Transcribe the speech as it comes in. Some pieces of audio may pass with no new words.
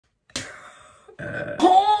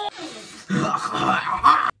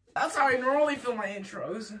That's how I normally film my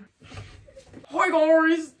intros. Hi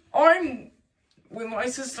guys, I'm with my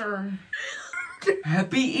sister.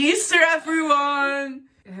 Happy Easter, everyone!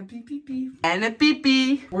 Happy pee-pee. And a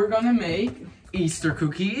pee-pee. We're gonna make Easter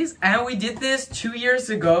cookies, and we did this 2 years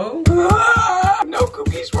ago. No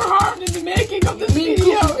cookies were harmed in the making of this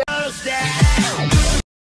video.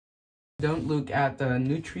 Don't look at the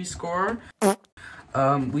Nutri-Score.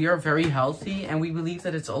 We are very healthy, and we believe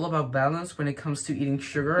that it's all about balance when it comes to eating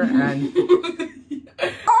sugar and...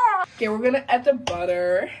 Okay, we're gonna add the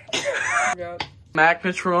butter.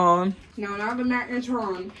 Magnetron. No, not the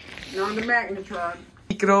magnetron. Not the magnetron.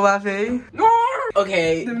 Microwave. No!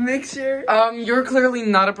 Okay. The mixer. You're clearly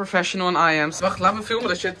not a professional and I am. Wacht, laat me filmen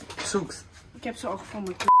dat je het zoekt. Ik heb ze al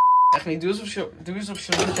gevonden. Echt niet, doe eens of je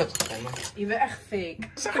het niet hebt gevonden. Je bent echt fake.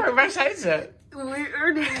 Zeg maar, waar zijn ze? We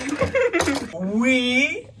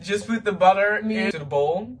We just put the butter into the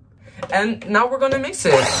bowl. And now we're gonna mix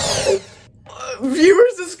it.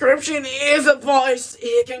 Viewer's description is advice.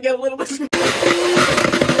 It can get a little bit... Stop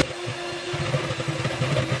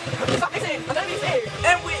mixing! I'm done mixing!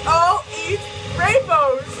 And we all eat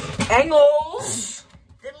rainbows! Angles!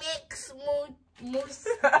 The mix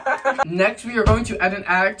Next, we are going to add an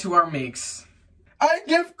egg to our mix. I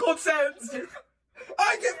give consent!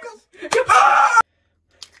 I give consent! Ah!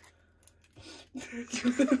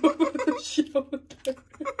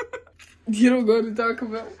 You don't go to Taco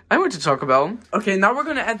Bell. I went to Taco Bell. Okay, now we're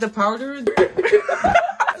gonna add the powder.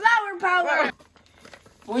 Flour powder!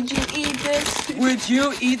 Would you eat this? Would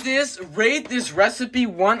you eat this? Rate this recipe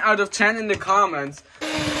 1 out of 10 in the comments.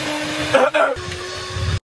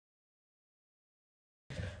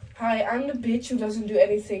 Hi, I'm the bitch who doesn't do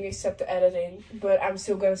anything except the editing. But I'm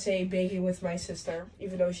still gonna say baking with my sister,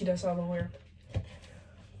 even though she does all the work.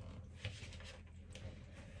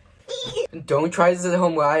 Don't try this at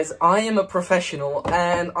home, guys. I am a professional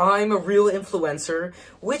and I'm a real influencer,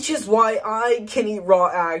 which is why I can eat raw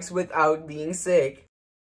eggs without being sick.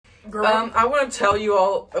 Girl. I want to tell you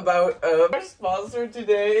all about our sponsor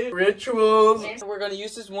today, Rituals. We're gonna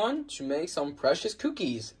use this one to make some precious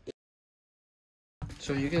cookies.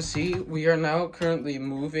 So you can see we are now currently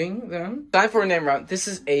moving them. Time for a name round. This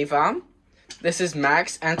is Ava. This is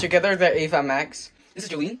Max, and together they're Ava Max. This is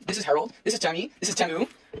Jolene. This is Harold. This is Tammy. This is Tamu.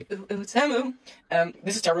 It's Tamu.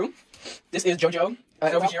 This is Taru. This is Jojo.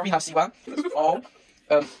 And over here we have Siwa. This is Paul.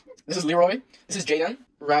 This is Leroy. This is Jaden.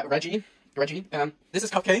 Reggie. This is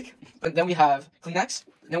Cupcake. And then we have Kleenex.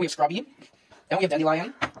 Then we have Scrubby. Then we have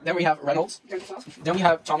Dandelion. Then we have Reynolds. Then we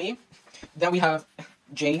have Tommy. Then we have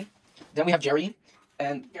Jane. Then we have Jerry.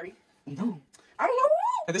 And Jerry? No. I don't know.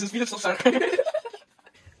 And this is Felix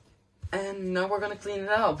And now we're gonna clean it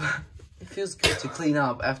up. It feels good to clean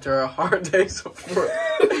up after a hard day's of work.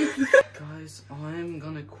 Guys, I'm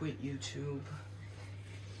gonna quit YouTube.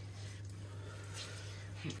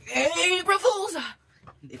 Hey, Ruffles!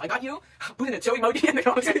 If I got you, put in a toe emoji in the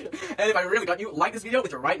comments section. And if I really got you, like this video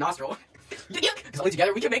with your right nostril. Because only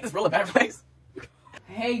together we can make this world a better place.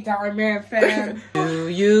 Hey, Dollar Man fan. Do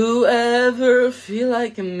you ever feel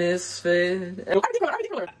like a misfit?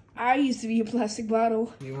 I used to be a plastic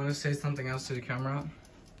bottle. You want to say something else to the camera?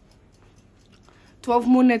 12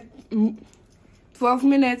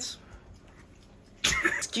 minutes.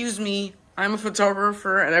 Excuse me, I'm a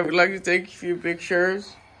photographer and I would like to take a few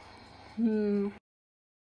pictures. Hmm.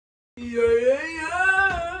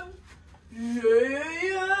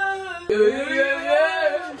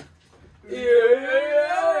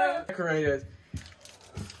 Decorated.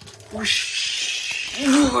 Whoosh,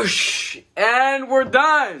 whoosh, and we're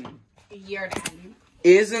done. You're done.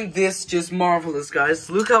 Isn't this just marvelous, guys?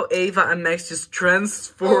 Look how Ava and Max just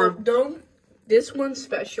transformed. Don't. This one's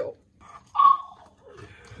special.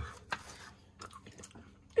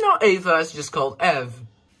 No, Ava is just called Ev.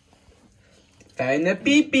 Fijne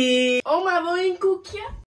piepie. Oma, wil je een koekje?